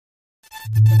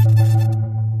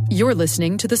You're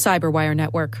listening to the Cyberwire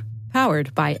Network,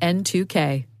 powered by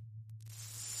N2K.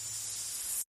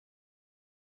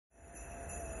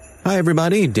 Hi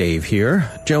everybody, Dave here.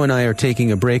 Joe and I are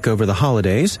taking a break over the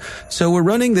holidays, so we're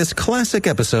running this classic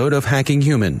episode of Hacking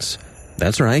Humans.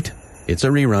 That's right, it's a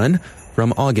rerun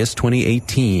from August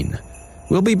 2018.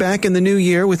 We'll be back in the new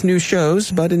year with new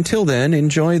shows, but until then,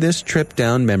 enjoy this trip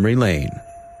down memory lane.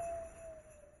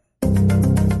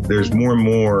 There's more and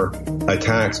more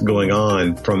attacks going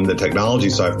on from the technology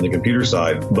side, from the computer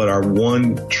side, but our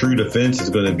one true defense is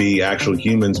going to be actual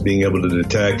humans being able to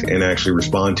detect and actually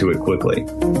respond to it quickly.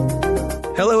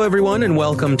 Hello everyone and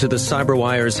welcome to the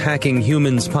CyberWire's Hacking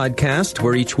Humans podcast,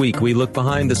 where each week we look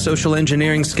behind the social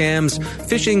engineering scams,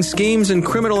 phishing schemes, and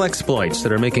criminal exploits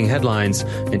that are making headlines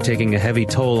and taking a heavy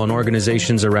toll on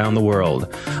organizations around the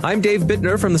world. I'm Dave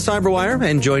Bittner from the CyberWire,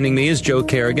 and joining me is Joe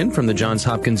Kerrigan from the Johns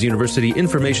Hopkins University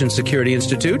Information Security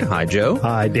Institute. Hi, Joe.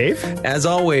 Hi, Dave. As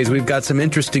always, we've got some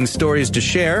interesting stories to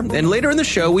share, and later in the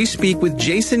show we speak with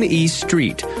Jason E.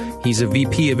 Street. He's a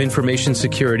VP of Information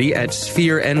Security at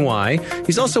Sphere NY.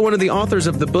 He's also one of the authors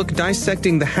of the book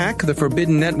Dissecting the Hack, The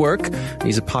Forbidden Network.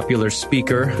 He's a popular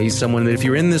speaker. He's someone that if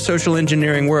you're in the social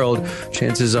engineering world,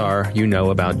 chances are you know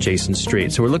about Jason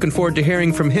Street. So we're looking forward to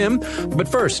hearing from him. But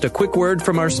first, a quick word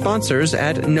from our sponsors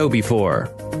at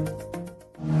KnowBe4.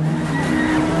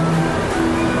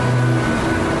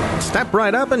 Step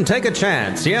right up and take a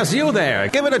chance. Yes, you there.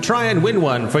 Give it a try and win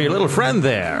one for your little friend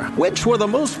there. Which were the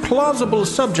most plausible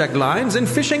subject lines in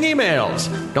phishing emails?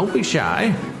 Don't be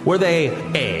shy. Were they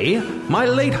A, my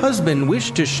late husband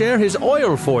wished to share his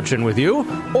oil fortune with you?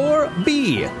 Or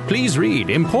B, please read,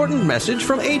 important message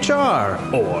from HR?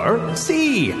 Or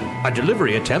C, a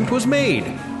delivery attempt was made?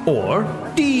 Or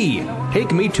D,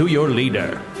 take me to your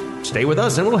leader? Stay with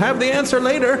us and we'll have the answer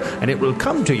later, and it will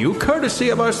come to you courtesy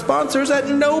of our sponsors at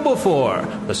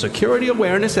KnowBe4, the security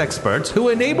awareness experts who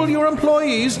enable your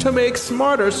employees to make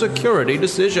smarter security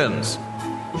decisions.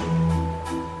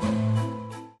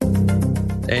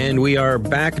 And we are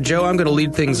back. Joe, I'm going to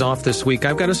lead things off this week.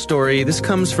 I've got a story. This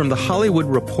comes from The Hollywood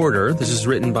Reporter. This is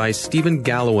written by Stephen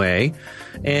Galloway.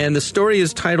 And the story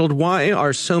is titled, Why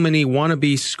Are So Many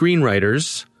Wannabe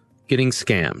Screenwriters Getting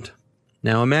Scammed?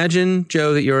 Now imagine,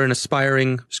 Joe, that you're an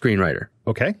aspiring screenwriter.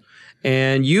 Okay.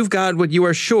 And you've got what you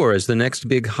are sure is the next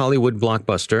big Hollywood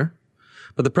blockbuster.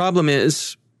 But the problem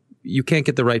is you can't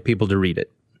get the right people to read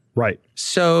it. Right.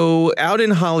 So out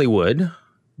in Hollywood,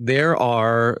 there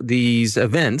are these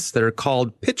events that are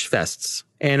called pitch fests.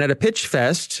 And at a pitch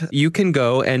fest, you can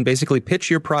go and basically pitch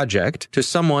your project to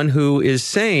someone who is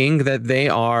saying that they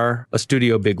are a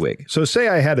studio bigwig. So say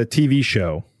I had a TV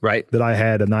show. Right. That I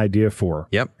had an idea for.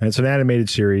 Yep. And it's an animated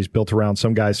series built around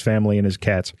some guy's family and his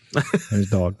cats and his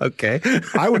dog. Okay.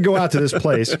 I would go out to this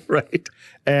place. Right.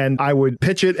 And I would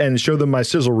pitch it and show them my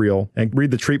sizzle reel and read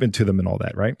the treatment to them and all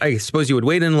that, right? I suppose you would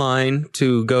wait in line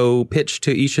to go pitch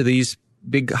to each of these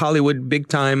big Hollywood,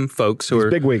 big-time folks who are...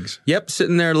 big wigs. Yep,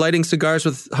 sitting there lighting cigars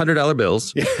with $100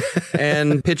 bills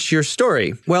and pitch your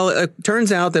story. Well, it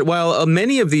turns out that while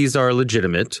many of these are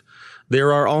legitimate,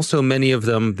 there are also many of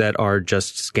them that are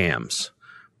just scams.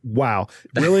 Wow.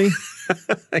 Really?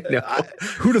 I know.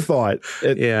 Who'd have thought?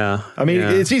 Yeah. I mean,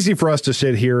 it's easy for us to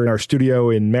sit here in our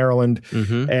studio in Maryland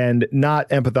and not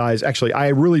empathize. Actually, I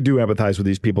really do empathize with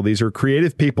these people. These are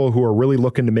creative people who are really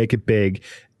looking to make it big.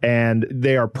 And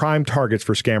they are prime targets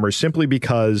for scammers simply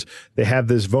because they have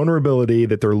this vulnerability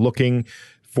that they're looking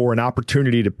for an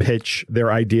opportunity to pitch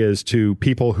their ideas to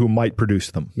people who might produce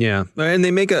them. Yeah. And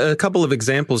they make a couple of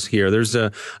examples here. There's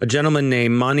a gentleman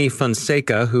named Manny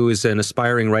Fonseca, who is an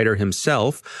aspiring writer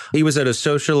himself. He was at a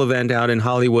social event out in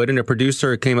Hollywood, and a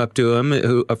producer came up to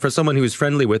him, for someone he was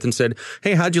friendly with, and said,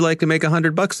 "Hey, how'd you like to make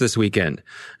 $100 this weekend?"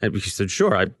 And he said,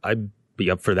 "Sure, I'd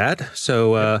be up for that."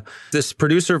 So this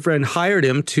producer friend hired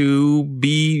him to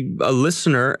be a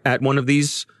listener at one of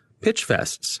these pitch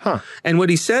fests. And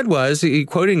what he said was,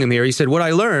 quoting him here, he said, "What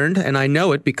I learned, and I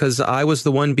know it because I was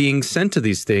the one being sent to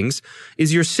these things,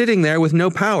 is you're sitting there with no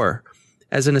power.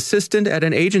 As an assistant at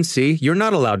an agency, you're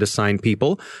not allowed to sign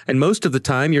people, and most of the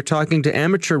time you're talking to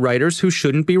amateur writers who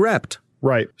shouldn't be repped."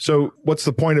 Right. So what's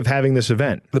the point of having this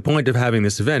event? The point of having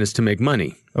this event is to make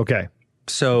money. Okay.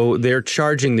 So they're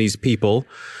charging these people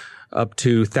up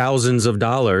to thousands of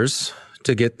dollars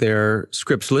to get their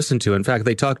scripts listened to. In fact,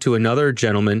 they talked to another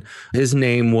gentleman. His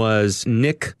name was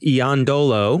Nick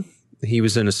Iandolo. He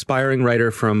was an aspiring writer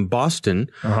from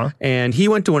Boston, and he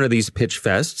went to one of these pitch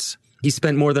fests. He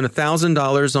spent more than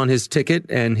 $1,000 on his ticket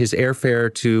and his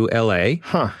airfare to L.A.,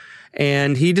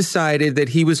 And he decided that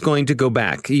he was going to go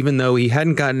back, even though he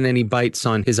hadn't gotten any bites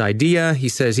on his idea. He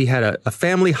says he had a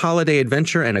family holiday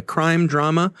adventure and a crime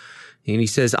drama. And he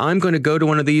says, I'm going to go to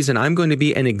one of these and I'm going to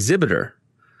be an exhibitor.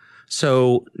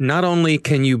 So not only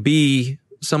can you be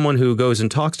someone who goes and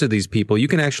talks to these people, you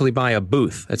can actually buy a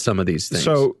booth at some of these things.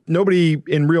 So nobody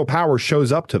in real power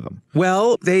shows up to them.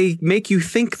 Well, they make you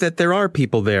think that there are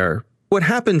people there. What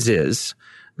happens is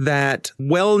that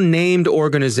well-named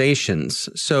organizations,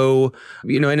 so,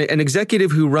 an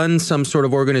executive who runs some sort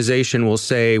of organization will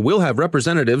say, we'll have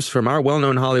representatives from our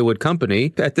well-known Hollywood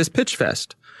company at this pitch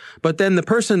fest. But then the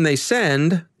person they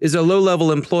send is a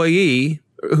low-level employee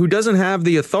who doesn't have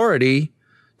the authority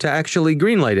to actually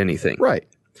greenlight anything. Right.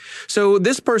 So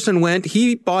this person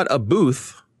he bought a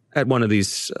booth at one of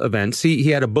these events. He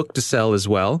had a book to sell as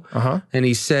well. And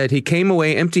he said he came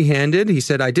away empty-handed. He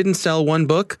said, I didn't sell one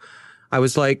book. I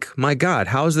was like, my God,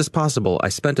 how is this possible? I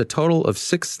spent a total of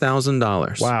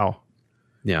 $6,000. Wow.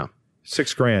 Yeah.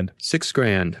 $6,000.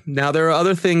 $6,000. Now, there are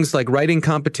other things like writing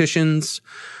competitions.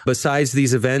 Besides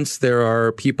these events, there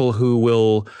are people who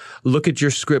will look at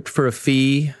your script for a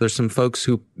fee. There's some folks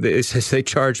who they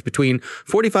charge between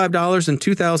 $45 and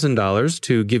 $2,000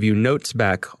 to give you notes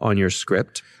back on your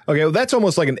script. Okay, well, that's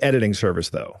almost like an editing service,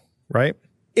 though, right?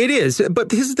 It is. But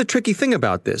this is the tricky thing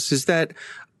about this, is that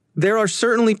there are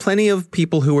certainly plenty of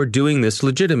people who are doing this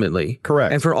legitimately.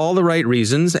 Correct. And for all the right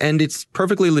reasons, and it's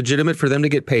perfectly legitimate for them to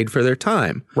get paid for their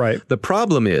time. Right. The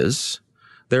problem is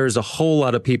there's a whole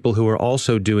lot of people who are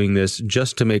also doing this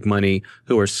just to make money,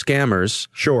 who are scammers.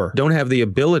 Sure. Don't have the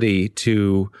ability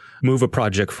to move a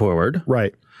project forward.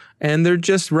 Right. And they're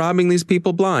just robbing these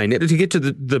people blind. To get to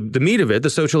the meat of it, the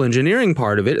social engineering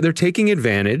part of it, they're taking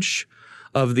advantage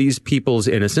of these people's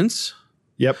innocence.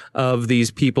 Yep. Of these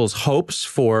people's hopes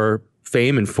for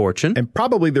fame and fortune. And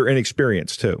probably their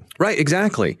inexperience, too. Right,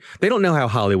 exactly. They don't know how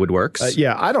Hollywood works.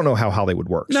 Yeah, I don't know how Hollywood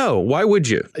works. No, why would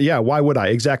you? Yeah, why would I?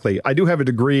 Exactly. I do have a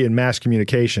degree in mass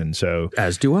communication, so...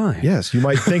 As do I. Yes, you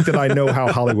might think that I know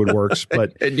how Hollywood works,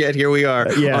 but... And yet here we are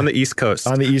on the East Coast.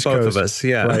 On the East Coast. Both of us,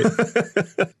 yeah. Right.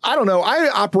 I don't know.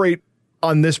 I operate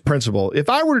on this principle. If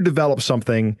I were to develop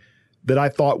something that I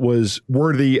thought was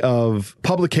worthy of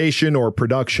publication or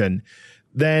production,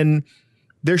 then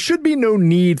there should be no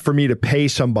need for me to pay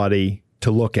somebody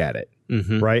to look at it,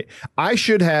 right? I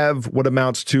should have what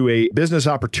amounts to a business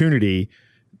opportunity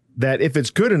that, if it's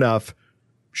good enough,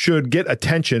 should get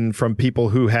attention from people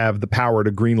who have the power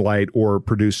to greenlight or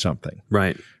produce something.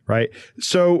 Right. Right.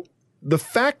 So the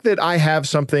fact that I have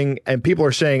something and people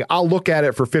are saying, I'll look at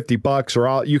it for $50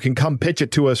 or you can come pitch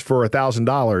it to us for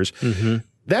 $1,000.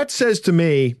 That says to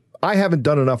me, I haven't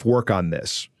done enough work on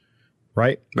this.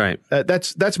 Right. Right.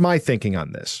 That's my thinking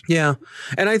on this. Yeah.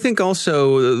 And I think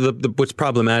also what's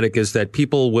problematic is that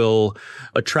people will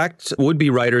attract would-be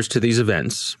writers to these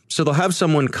events. So they'll have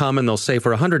someone come and they'll say,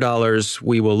 for $100,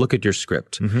 we will look at your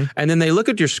script. And then they look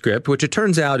at your script, which it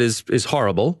turns out is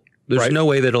horrible. There's no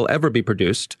way that it'll ever be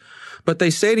produced. But they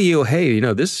say to you, hey,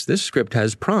 this script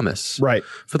has promise. Right.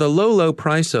 For the low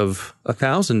price of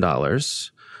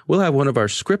 $1,000, we'll have one of our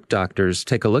script doctors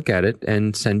take a look at it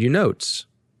and send you notes.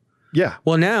 Yeah.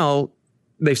 Well, now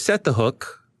they've set the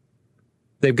hook,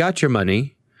 they've got your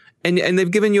money, and they've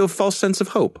given you a false sense of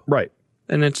hope. Right.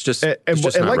 And it's just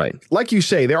not right. Like you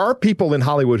say, there are people in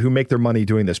Hollywood who make their money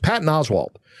doing this. Patton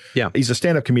Oswalt. Yeah. He's a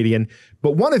stand-up comedian.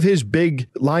 But one of his big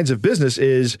lines of business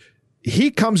is he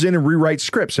comes in and rewrites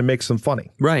scripts and makes them funny.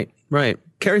 Right. Right.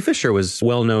 Carrie Fisher was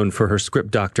well known for her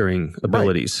script doctoring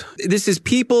abilities. Right. This is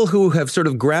people who have sort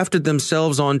of grafted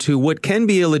themselves onto what can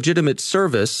be a legitimate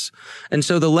service. And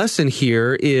so the lesson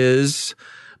here is,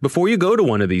 before you go to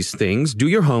one of these things, do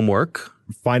your homework.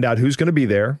 Find out who's going to be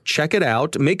there. Check it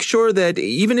out. Make sure that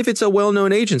even if it's a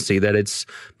well-known agency, that it's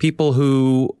people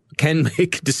who can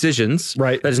make decisions.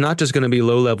 Right. That it's not just going to be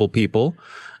low-level people.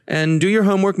 And do your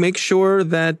homework. Make sure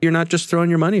that you're not just throwing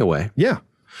your money away. Yeah.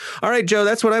 All right, Joe,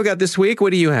 that's what I've got this week.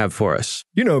 What do you have for us?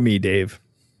 You know me, Dave.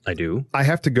 I do. I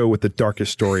have to go with the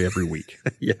darkest story every week.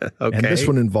 Yeah, okay. And this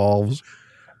one involves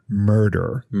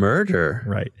murder. Murder?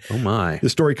 Right. Oh, my. The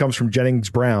story comes from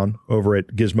Jennings Brown over at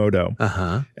Gizmodo.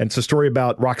 Uh-huh. And it's a story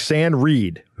about Roxanne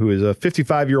Reed, who is a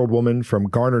 55-year-old woman from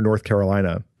Garner, North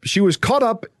Carolina. She was caught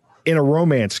up in a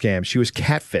romance scam. She was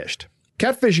catfished.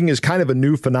 Catfishing is kind of a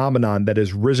new phenomenon that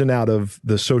has risen out of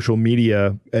the social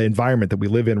media environment that we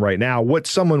live in right now. What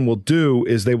someone will do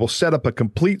is they will set up a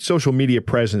complete social media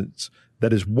presence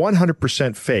that is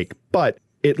 100% fake, but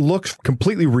it looks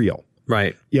completely real.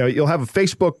 Right. You'll have a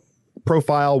Facebook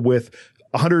profile with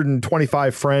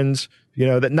 125 friends,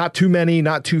 that not too many,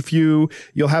 not too few.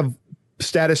 You'll have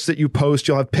status that you post,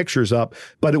 you'll have pictures up,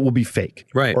 but it will be fake.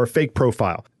 Right. Or a fake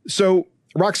profile. So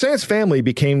Roxanne's family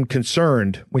became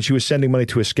concerned when she was sending money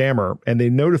to a scammer, and they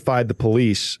notified the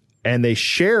police, and they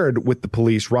shared with the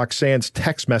police Roxanne's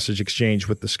text message exchange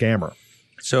with the scammer.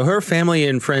 So her family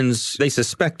and friends, they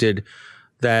suspected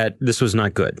that this was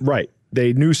not good. Right.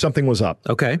 They knew something was up.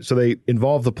 Okay. So they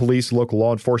involved the police, local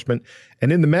law enforcement,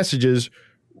 and in the messages,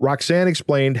 Roxanne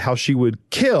explained how she would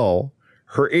kill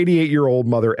her 88-year-old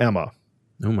mother, Emma,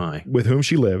 Oh, my. with whom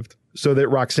she lived, so that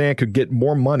Roxanne could get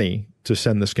more money to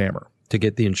send the scammer. To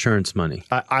get the insurance money.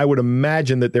 I would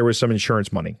imagine that there was some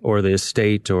insurance money. Or the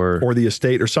estate or the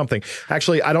estate or something.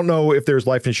 Actually, I don't know if there's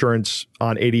life insurance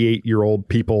on 88-year-old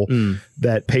people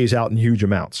that pays out in huge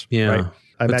amounts. Yeah. Right?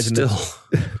 I But imagine still.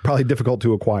 that's probably difficult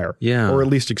to acquire. Yeah. Or at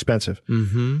least expensive.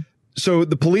 Mm-hmm. So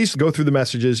the police go through the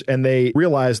messages and they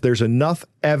realize there's enough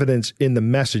evidence in the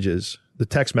messages, the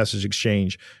text message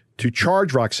exchange, to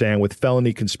charge Roxanne with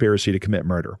felony conspiracy to commit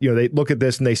murder. You know, they look at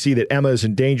this and they see that Emma is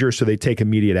in danger, so they take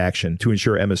immediate action to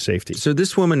ensure Emma's safety. So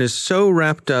this woman is so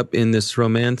wrapped up in this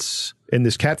romance. In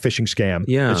this catfishing scam,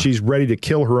 Yeah. that she's ready to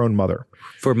kill her own mother.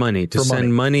 For money, to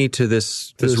send money to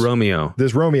this Romeo.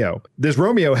 This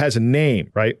Romeo has a name,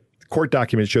 right? Court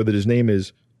documents show that his name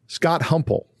is Scott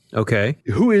Humple. Okay.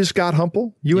 Who is Scott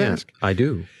Humple, you ask? I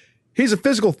do. He's a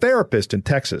physical therapist in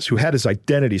Texas who had his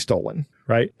identity stolen,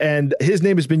 right? And his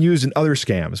name has been used in other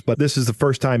scams, but this is the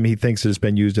first time he thinks it has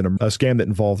been used in a scam that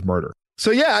involved murder. So,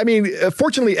 yeah, I mean,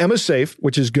 fortunately, Emma's safe,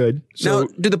 which is good. So Now,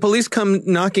 did the police come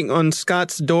knocking on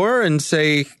Scott's door and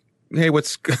say, hey,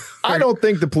 what's... I don't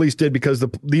think the police did because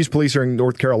these police are in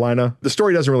North Carolina. The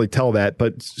story doesn't really tell that,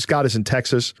 but Scott is in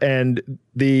Texas. And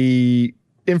the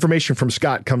information from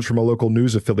Scott comes from a local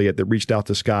news affiliate that reached out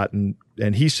to Scott. And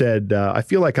he said, I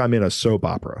feel like I'm in a soap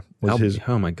opera, was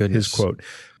oh, my goodness. his quote.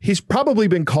 He's probably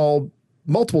been called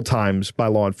multiple times by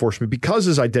law enforcement because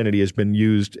his identity has been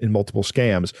used in multiple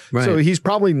scams. Right. So he's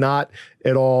probably not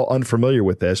at all unfamiliar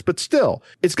with this. But still,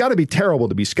 it's got to be terrible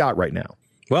to be Scott right now.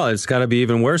 Well, it's got to be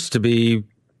even worse to be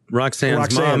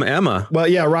Roxanne's mom, Emma. Well,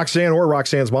 yeah, Roxanne or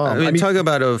Roxanne's mom. I mean, talk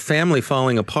about a family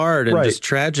falling apart and Right. just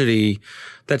tragedy,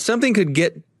 that something could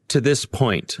get to this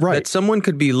point. Right. That someone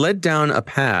could be led down a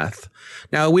path.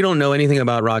 Now, we don't know anything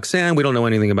about Roxanne. We don't know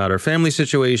anything about her family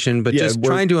situation, but Yeah, just we're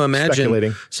trying to imagine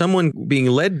speculating. someone being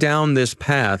led down this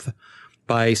path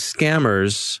by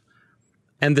scammers,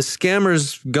 and the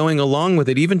scammers going along with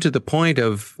it, even to the point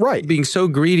of Right. being so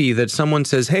greedy that someone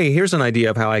says, hey, here's an idea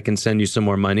of how I can send you some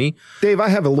more money. Dave, I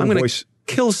have a I'm little going voice. to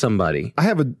kill somebody. I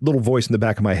have a little voice in the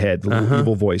back of my head, the little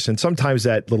evil voice. And sometimes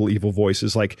that little evil voice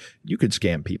is like, you could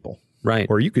scam people. Right.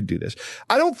 Or you could do this.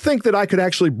 I don't think that I could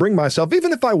actually bring myself,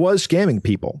 even if I was scamming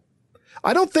people,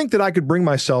 I don't think that I could bring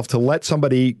myself to let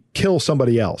somebody kill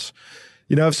somebody else.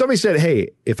 You know, if somebody said,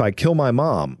 hey, if I kill my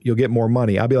mom, you'll get more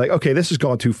money, I'd be like, okay, this has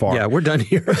gone too far. Yeah, we're done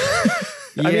here.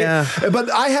 I mean, but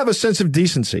I have a sense of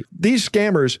decency. These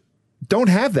scammers don't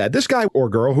have that. This guy or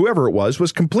girl, whoever it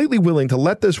was completely willing to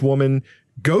let this woman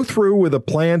go through with a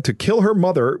plan to kill her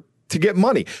mother to get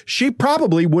money. She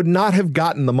probably would not have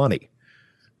gotten the money.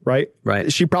 Right?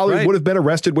 Right. She probably Right. would have been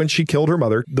arrested when she killed her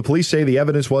mother. The police say the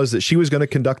evidence was that she was going to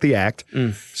conduct the act.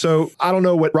 So I don't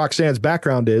know what Roxanne's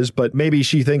background is, but maybe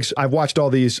she thinks I've watched all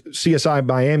these CSI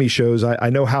Miami shows. I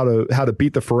know how to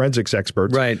beat the forensics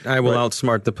experts. Right. I will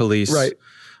outsmart the police. Right.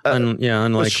 Yeah,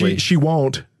 unlikely. She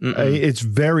won't. It's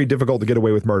very difficult to get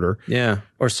away with murder. Yeah,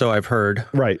 or so I've heard.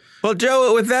 Right. Well,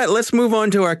 Joe, with that, let's move on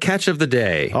to our catch of the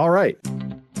day. All right.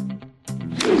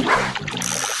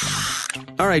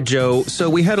 All right, Joe. So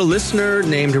we had a listener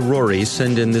named Rory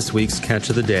send in this week's catch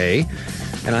of the day.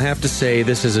 And I have to say,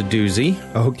 this is a doozy.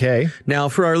 Okay. Now,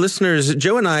 for our listeners,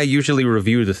 Joe and I usually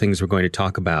review the things we're going to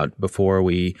talk about before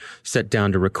we sit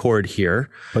down to record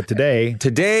here. But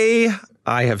today,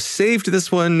 I have saved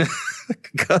this one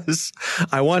because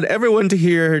I want everyone to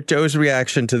hear Joe's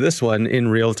reaction to this one in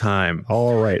real time.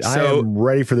 all right. I So, am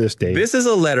ready for this, Dave. This is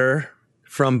a letter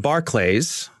from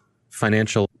Barclays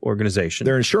Financial Organization.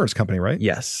 Their insurance company, right?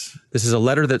 Yes. This is a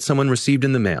letter that someone received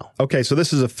in the mail. Okay, so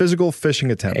this is a physical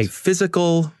phishing attempt. A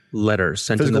physical letter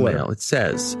sent in the mail. It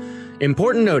says,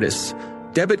 important notice,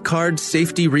 debit card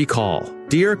safety recall.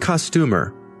 Dear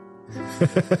customer,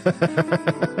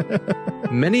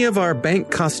 many of our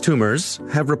bank customers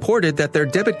have reported that their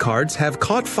debit cards have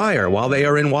caught fire while they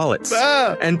are in wallets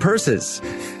and purses.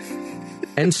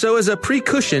 And so as a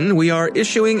precaution, we are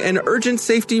issuing an urgent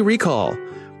safety recall.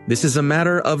 This is a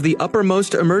matter of the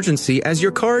uppermost emergency, as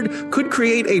your card could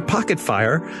create a pocket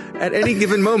fire at any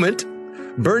given moment,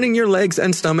 burning your legs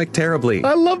and stomach terribly.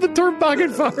 I love the term pocket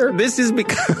fire. This is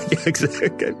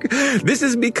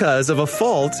because of a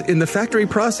fault in the factory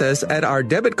process at our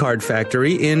debit card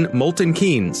factory in Milton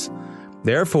Keynes.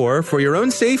 Therefore, for your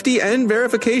own safety and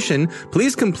verification,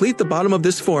 please complete the bottom of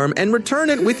this form and return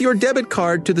it with your debit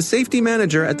card to the safety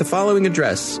manager at the following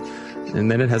address.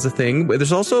 And then it has a thing.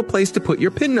 There's also a place to put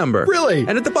your PIN number. Really?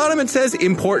 And at the bottom it says,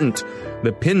 important.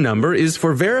 The PIN number is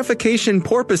for verification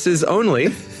purposes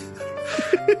only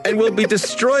and will be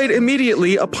destroyed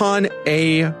immediately upon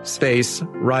a space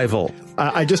rival.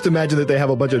 I just imagine that they have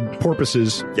a bunch of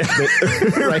porpoises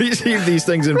that receive these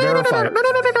things and verify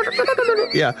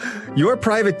it. Yeah. Your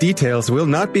private details will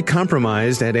not be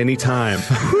compromised at any time.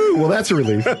 Whew, well, that's a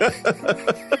relief.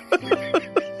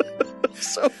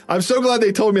 I'm so glad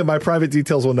they told me my private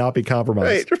details will not be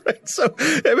compromised. Right. So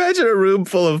imagine a room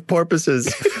full of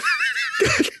porpoises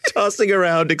tossing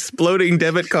around exploding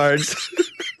debit cards,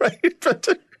 right?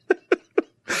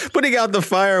 Putting out the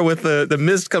fire with the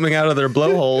mist coming out of their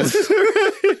blowholes.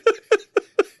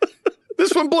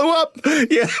 This one blew up.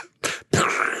 Yeah.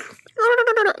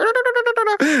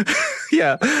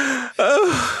 Yeah.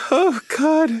 Oh,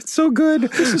 God. It's so good.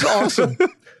 This is awesome.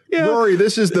 Yeah. Rory,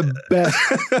 this is the best.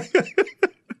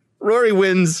 Rory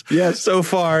wins. Yes. So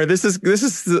far. This is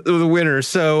the winner.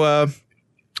 So,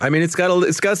 I mean, it's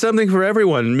got something for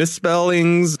everyone.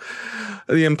 Misspellings,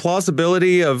 the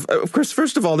implausibility of course,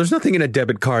 first of all, there's nothing in a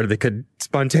debit card that could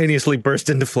spontaneously burst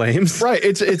into flames. Right.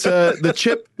 It's the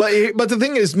chip. But the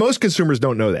thing is, most consumers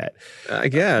don't know that. I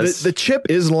guess. The chip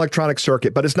is an electronic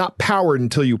circuit, but it's not powered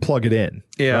until you plug it in.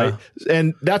 Yeah. Right?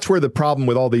 And that's where the problem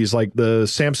with all these, like the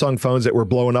Samsung phones that were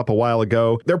blowing up a while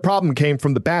ago, their problem came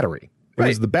from the battery. It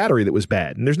was the battery that was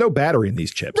bad, and there's no battery in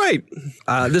these chips. Right.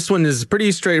 This one is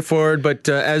pretty straightforward, but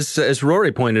as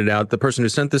Rory pointed out, the person who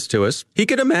sent this to us, he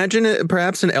could imagine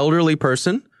perhaps an elderly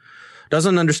person,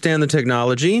 doesn't understand the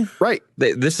technology. Right.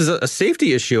 This is a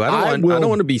safety issue. I don't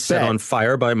want to be set on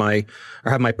fire or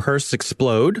have my purse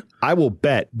explode. I will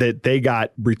bet that they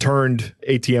got returned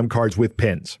ATM cards with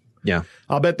pins. Yeah.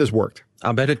 I'll bet this worked.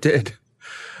 I'll bet it did.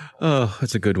 Oh,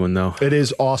 that's a good one, though. It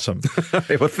is awesome.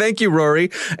 Well, thank you,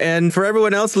 Rory. And for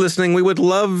everyone else listening, we would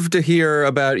love to hear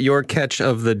about your catch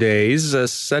of the days.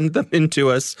 Send them in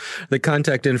to us. The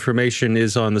contact information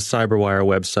is on the CyberWire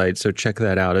website, so check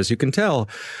that out. As you can tell,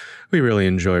 we really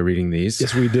enjoy reading these.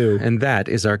 Yes, we do. And that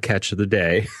is our catch of the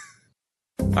day.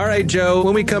 All right, Joe,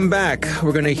 when we come back,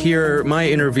 we're going to hear my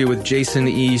interview with Jason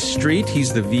E. Street.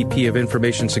 He's the VP of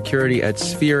Information Security at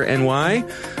Sphere NY.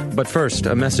 But first,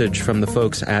 a message from the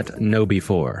folks at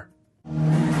KnowBe4.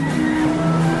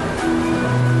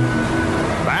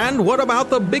 And what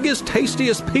about the biggest,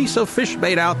 tastiest piece of fish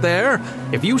bait out there?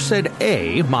 If you said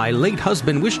A, my late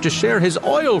husband wished to share his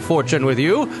oil fortune with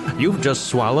you, you've just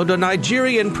swallowed a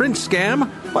Nigerian prince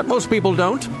scam, but most people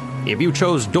don't. If you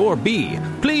chose door B,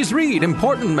 please read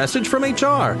important message from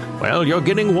HR. Well, you're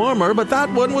getting warmer, but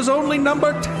that one was only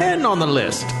number 10 on the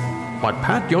list. But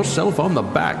pat yourself on the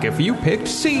back if you picked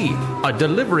C, a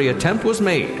delivery attempt was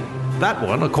made. That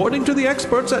one, according to the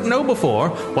experts at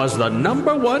KnowBe4, was the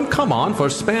number one come-on for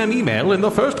spam email in the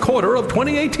first quarter of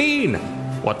 2018.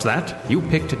 What's that? You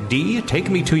picked D, take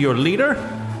me to your leader?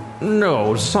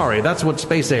 No, sorry, that's what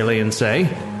space aliens say.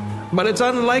 But it's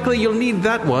unlikely you'll need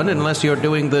that one unless you're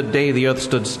doing the Day the Earth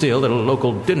Stood Still at a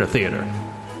local dinner theater.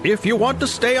 If you want to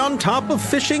stay on top of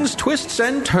phishing's twists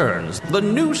and turns, the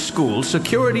new school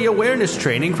security awareness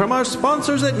training from our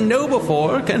sponsors at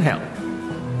KnowBe4 can help.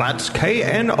 That's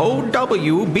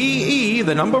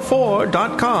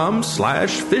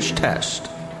knowbe4.com/phish test.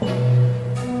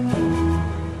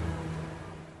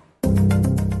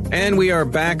 And we are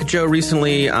back. Joe,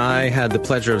 recently I had the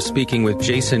pleasure of speaking with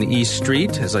Jason E.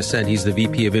 Street. As I said, he's the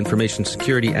VP of Information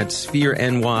Security at Sphere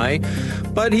NY.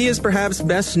 But he is perhaps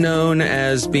best known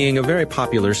as being a very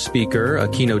popular speaker, a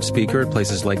keynote speaker at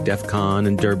places like DEF CON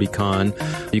and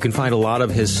DerbyCon. You can find a lot of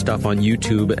his stuff on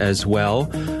YouTube as well.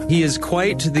 He is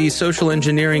quite the social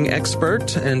engineering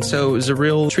expert, and so it was a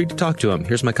real treat to talk to him.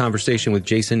 Here's my conversation with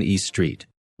Jason E. Street.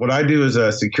 What I do is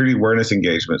a security awareness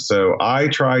engagement. So I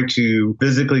try to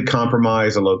physically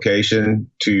compromise a location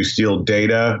to steal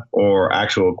data or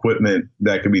actual equipment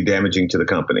that could be damaging to the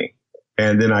company.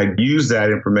 And then I use that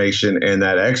information and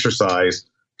that exercise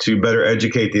to better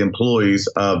educate the employees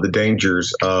of the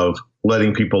dangers of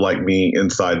letting people like me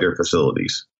inside their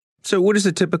facilities. So what does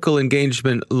a typical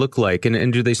engagement look like?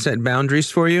 And do they set boundaries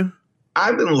for you?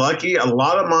 I've been lucky. A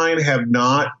lot of mine have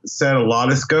not set a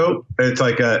lot of scope. It's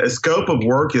like a scope of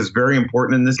work is very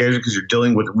important in this case because you're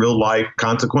dealing with real life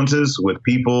consequences with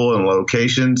people and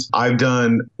locations. I've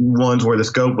done ones where the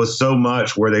scope was so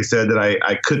much where they said that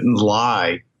I couldn't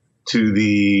lie to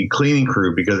the cleaning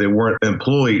crew because they weren't an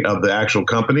employee of the actual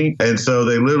company. And so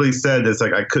they literally said it's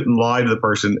like I couldn't lie to the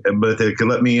person, but if they could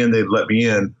let me in, they'd let me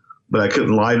in. but I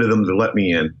couldn't lie to them to let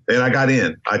me in. And I got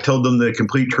in. I told them the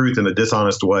complete truth in a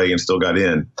dishonest way and still got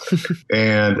in.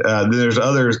 And then there's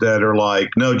others that are like,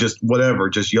 no, just whatever,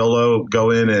 just YOLO,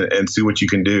 go in and see what you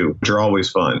can do, which are always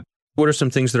fun. What are some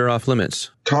things that are off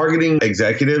limits? Targeting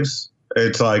executives.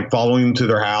 It's like following them to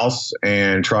their house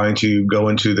and trying to go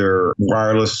into their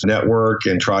wireless network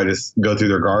and try to go through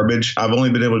their garbage. I've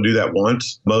only been able to do that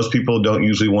once. Most people don't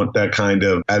usually want that kind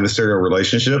of adversarial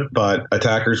relationship, but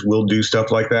attackers will do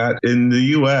stuff like that. In the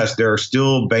U.S., there are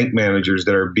still bank managers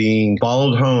that are being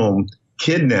followed home,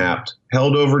 kidnapped,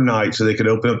 held overnight so they could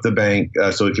open up the bank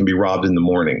so it can be robbed in the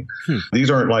morning.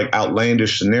 These aren't like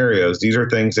outlandish scenarios. These are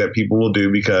things that people will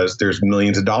do because there's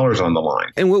millions of dollars on the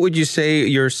line. And what would you say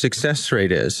your success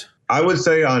rate is? I would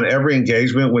say on every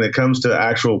engagement, when it comes to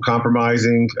actual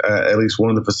compromising at least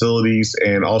one of the facilities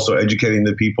and also educating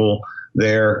the people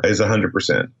there, is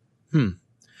 100%.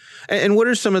 And what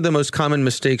are some of the most common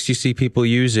mistakes you see people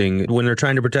using when they're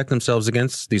trying to protect themselves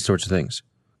against these sorts of things?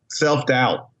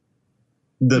 Self-doubt.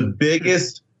 The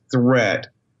biggest threat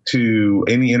to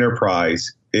any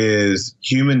enterprise is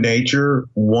human nature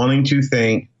wanting to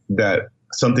think that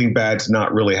something bad's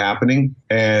not really happening,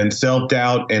 and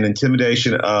self-doubt and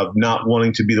intimidation of not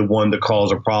wanting to be the one to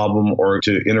cause a problem or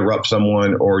to interrupt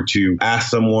someone or to ask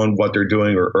someone what they're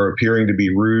doing or appearing to be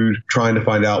rude, trying to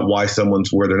find out why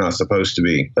someone's where they're not supposed to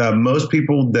be. Most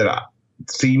people that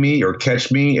see me or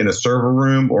catch me in a server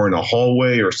room or in a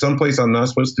hallway or someplace I'm not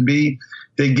supposed to be,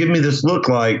 they give me this look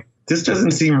like, this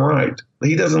doesn't seem right.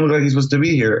 He doesn't look like he's supposed to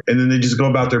be here. And then they just go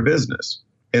about their business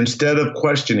instead of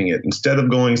questioning it, instead of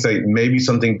going and say, maybe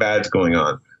something bad's going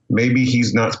on. Maybe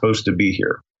he's not supposed to be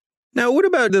here. Now, what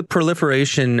about the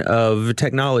proliferation of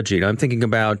technology? I'm thinking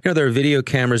about, there are video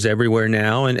cameras everywhere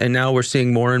now, and now we're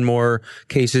seeing more and more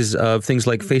cases of things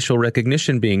like facial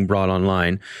recognition being brought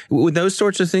online. Would those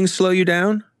sorts of things slow you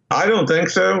down? I don't think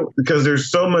so, because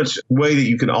there's so much way that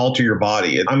you can alter your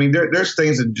body. I mean, there's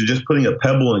things that just putting a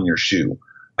pebble in your shoe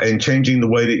and changing the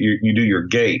way that you do your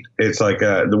gait. It's like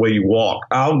the way you walk.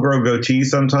 I'll grow goatee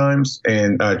sometimes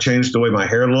and change the way my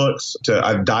hair looks.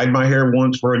 I've dyed my hair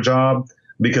once for a job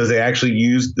because they actually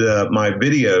used my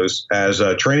videos as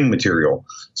training material.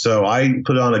 So I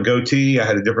put on a goatee. I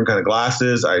had a different kind of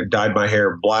glasses. I dyed my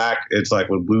hair black. It's like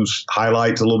with blue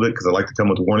highlights a little bit because I like to come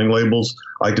with warning labels.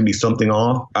 I like to be something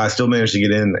off. I still managed to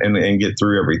get in and get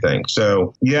through everything.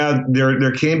 So yeah,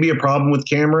 there can be a problem with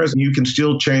cameras. You can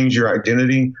still change your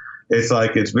identity.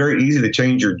 It's very easy to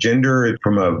change your gender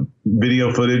from a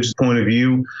video footage point of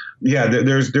view. Yeah,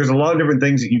 there's a lot of different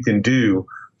things that you can do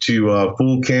to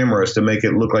fool cameras to make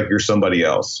it look like you're somebody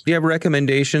else. Do you have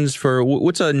recommendations for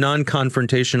what's a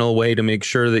non-confrontational way to make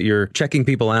sure that you're checking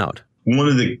people out? One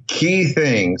of the key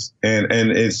things, and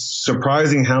it's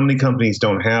surprising how many companies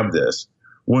don't have this,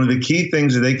 one of the key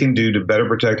things that they can do to better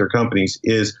protect their companies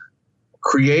is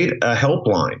create a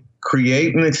helpline,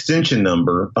 create an extension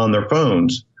number on their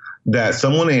phones that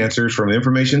someone answers from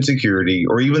information security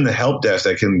or even the help desk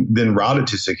that can then route it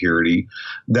to security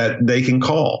that they can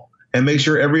call. And make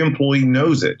sure every employee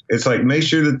knows it. It's like make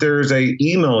sure that there's a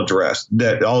email address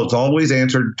that it's always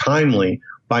answered timely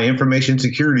by information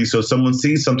security. So if someone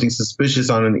sees something suspicious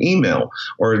on an email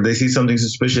or they see something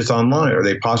suspicious online or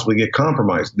they possibly get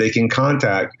compromised, they can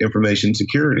contact information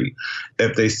security.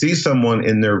 If they see someone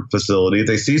in their facility, if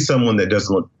they see someone that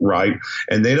doesn't look right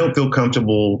and they don't feel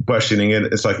comfortable questioning it,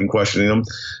 it's like in questioning them,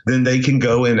 then they can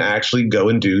go and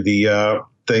do the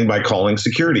thing by calling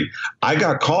security. I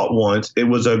got caught once. It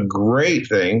was a great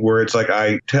thing where it's like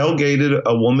I tailgated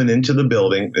a woman into the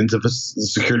building, into the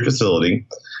security facility.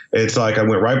 It's like I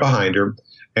went right behind her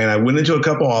and I went into a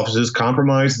couple offices,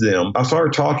 compromised them. I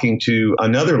started talking to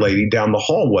another lady down the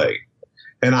hallway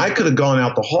and I could have gone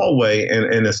out the hallway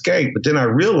and escaped. But then I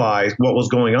realized what was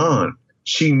going on.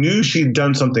 She knew she'd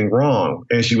done something wrong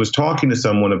and she was talking to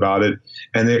someone about it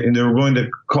and they were going to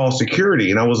call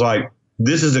security. And I was like,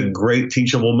 this is a great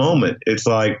teachable moment. It's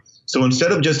like, so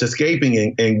instead of just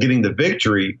escaping and getting the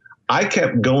victory, I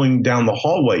kept going down the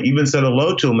hallway, even said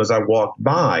hello to him as I walked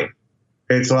by.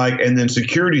 It's like, and then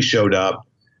security showed up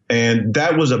and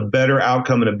that was a better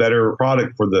outcome and a better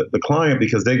product for the client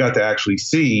because they got to actually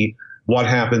see what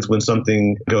happens when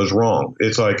something goes wrong.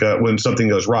 It's like when something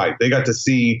goes right. They got to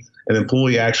see an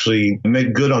employee actually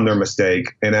make good on their mistake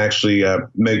and actually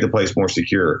make the place more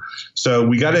secure. So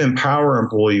we got to empower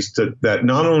employees that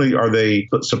not only are they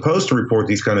supposed to report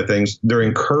these kind of things, they're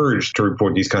encouraged to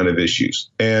report these kind of issues.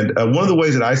 And one of the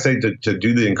ways that I say to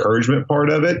do the encouragement part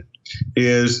of it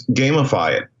is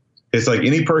gamify it. It's like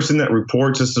any person that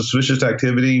reports a suspicious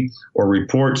activity or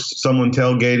reports someone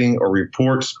tailgating or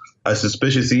reports a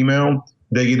suspicious email,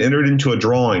 they get entered into a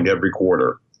drawing every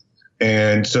quarter.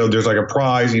 And so there's like a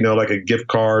prize, like a gift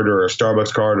card or a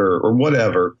Starbucks card or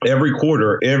whatever. Every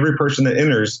quarter, every person that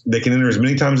enters, they can enter as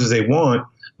many times as they want,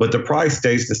 but the price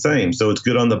stays the same. So it's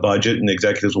good on the budget and the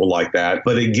executives will like that.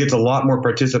 But it gets a lot more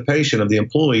participation of the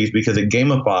employees because it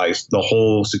gamifies the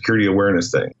whole security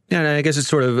awareness thing. Yeah, and I guess it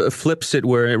sort of flips it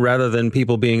where rather than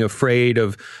people being afraid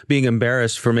of being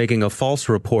embarrassed for making a false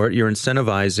report, you're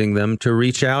incentivizing them to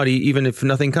reach out even if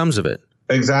nothing comes of it.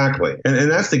 Exactly. And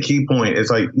that's the key point. It's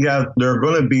like, yeah, there are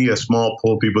going to be a small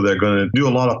pool of people that are going to do a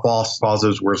lot of false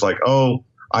positives where it's like, oh,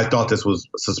 I thought this was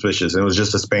suspicious and it was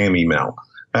just a spam email.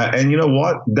 And you know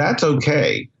what? That's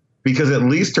okay because at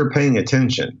least they're paying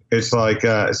attention. It's like,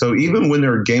 so even when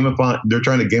they're trying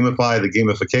to gamify the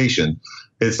gamification,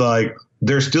 it's like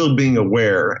they're still being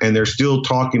aware and they're still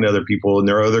talking to other people and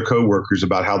their other coworkers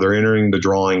about how they're entering the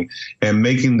drawing and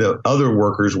making the other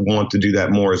workers want to do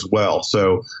that more as well.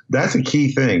 So that's a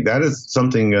key thing. That is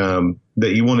something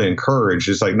that you want to encourage.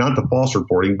 It's like not the false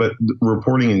reporting, but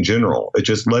reporting in general. It's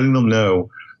just letting them know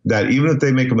that even if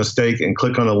they make a mistake and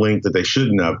click on a link that they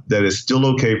shouldn't have, that it's still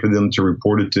okay for them to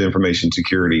report it to information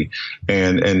security.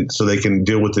 And so they can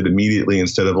deal with it immediately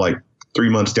instead of like 3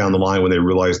 months down the line when they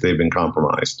realize they've been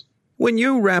compromised. When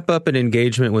you wrap up an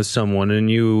engagement with someone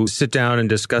and you sit down and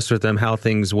discuss with them how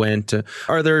things went,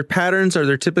 are there patterns? Are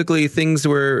there typically things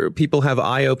where people have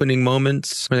eye-opening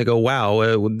moments when they go,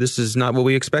 wow, this is not what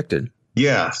we expected?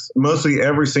 Yes, mostly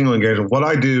every single engagement. What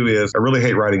I do is I really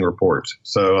hate writing reports.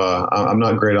 So I'm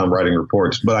not great on writing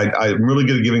reports, but I'm really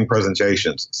good at giving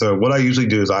presentations. So what I usually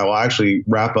do is I will actually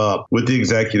wrap up with the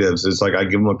executives. It's like I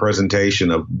give them a presentation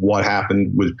of what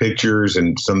happened with pictures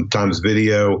and sometimes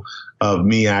video of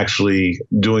me actually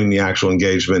doing the actual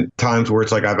engagement. Times where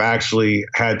it's like I've actually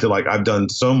had to I've done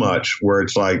so much where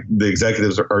it's like the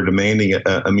executives are demanding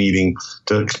a meeting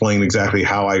to explain exactly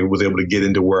how I was able to get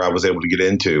into where I was able to get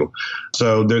into.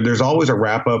 So there's always a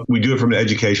wrap up. We do it from an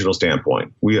educational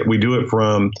standpoint. We do it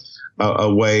from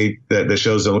a way that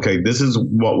shows them, okay, this is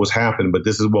what was happened, but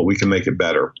this is what we can make it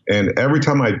better. And every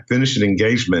time I finish an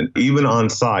engagement, even on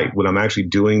site, when I'm actually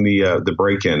doing the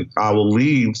break-in, I will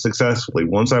leave successfully.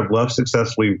 Once I've left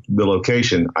successfully the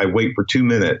location, I wait for 2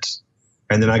 minutes.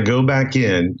 And then I go back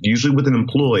in, usually with an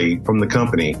employee from the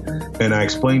company, and I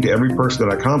explain to every person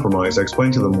that I compromised, I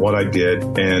explain to them what I did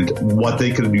and what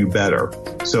they could do better.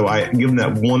 So I give them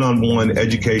that one-on-one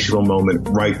educational moment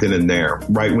right then and there,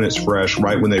 right when it's fresh,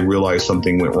 right when they realize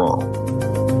something went wrong.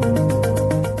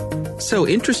 So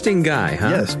interesting guy, huh?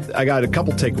 Yes. I got a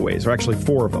couple takeaways, or actually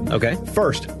 4 of them. Okay.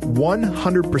 First,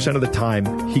 100% of the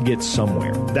time he gets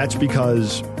somewhere. That's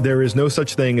because there is no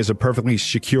such thing as a perfectly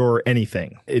secure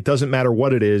anything. It doesn't matter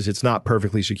what it is. It's not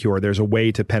perfectly secure. There's a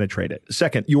way to penetrate it.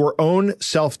 Second, your own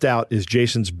self-doubt is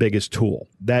Jason's biggest tool.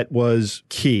 That was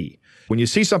key. When you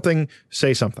see something,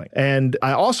 say something. And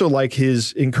I also like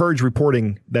his encouraged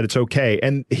reporting that it's okay.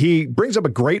 And he brings up a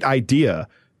great idea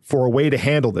for a way to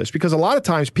handle this, because a lot of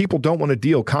times people don't want to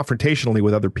deal confrontationally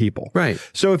with other people. Right.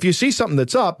 So if you see something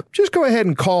that's up, just go ahead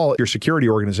and call your security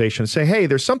organization and say, hey,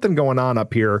 there's something going on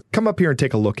up here. Come up here and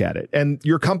take a look at it. And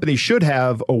your company should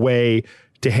have a way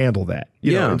to handle that.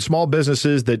 You know, in small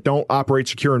businesses that don't operate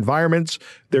secure environments,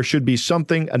 there should be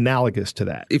something analogous to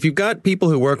that. If you've got people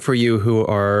who work for you who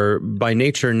are by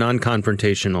nature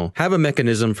non-confrontational, have a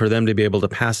mechanism for them to be able to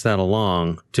pass that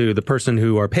along to the person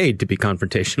who are paid to be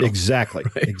confrontational. Exactly.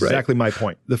 Exactly my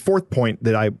point. The 4th point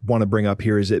that I want to bring up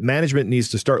here is that management needs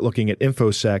to start looking at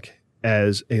InfoSec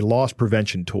as a loss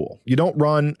prevention tool. You don't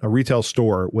run a retail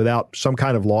store without some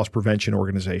kind of loss prevention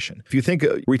organization. If you think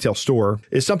a retail store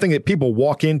is something that people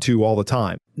walk into all the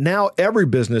time, now every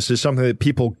business is something that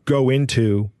people go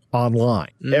into online.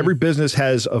 Every business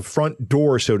has a front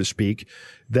door, so to speak,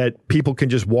 that people can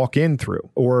just walk in through,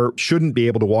 or shouldn't be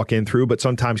able to walk in through, but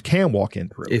sometimes can walk in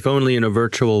through. If only in a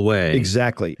virtual way.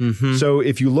 Exactly. So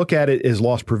if you look at it as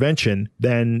loss prevention,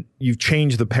 then you've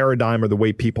changed the paradigm or the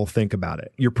way people think about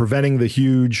it. You're preventing the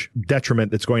huge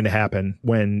detriment that's going to happen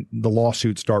when the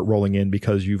lawsuits start rolling in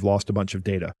because you've lost a bunch of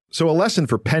data. So a lesson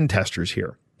for pen testers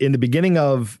here. In the beginning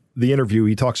of the interview,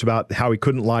 he talks about how he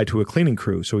couldn't lie to a cleaning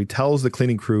crew. So he tells the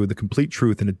cleaning crew the complete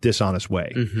truth in a dishonest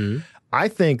way. I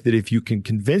think that if you can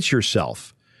convince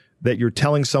yourself that you're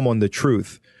telling someone the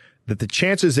truth, that the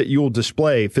chances that you'll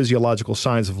display physiological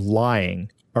signs of lying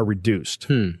are reduced.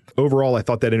 Overall, I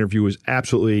thought that interview was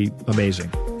absolutely amazing.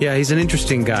 Yeah, he's an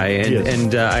interesting guy,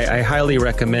 and I highly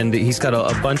recommend it. He's got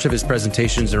a bunch of his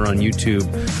presentations are on YouTube,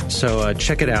 so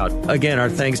check it out. Again, our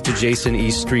thanks to Jason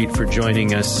E. Street for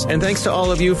joining us, and thanks to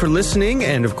all of you for listening,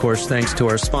 and of course, thanks to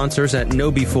our sponsors at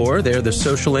KnowBe4. They're the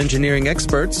social engineering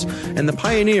experts and the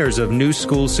pioneers of new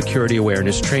school security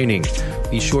awareness training.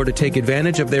 Be sure to take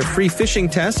advantage of their free phishing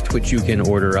test, which you can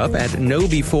order up at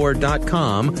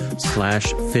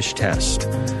knowbe4.com/phish test.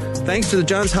 Thanks to the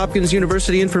Johns Hopkins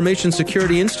University Information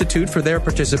Security Institute for their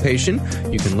participation.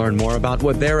 You can learn more about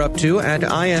what they're up to at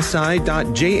isi.jhu.edu.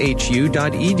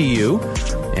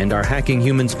 And our Hacking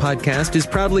Humans podcast is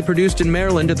proudly produced in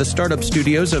Maryland at the startup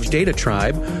studios of Data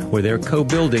Tribe, where they're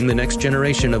co-building the next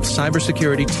generation of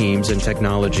cybersecurity teams and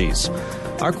technologies.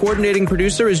 Our coordinating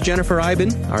producer is Jennifer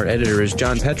Iben. Our editor is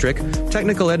John Petrick.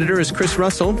 Technical editor is Chris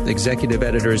Russell. Executive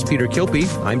editor is Peter Kilpie.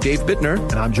 I'm Dave Bittner.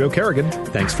 And I'm Joe Kerrigan.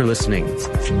 Thanks for listening.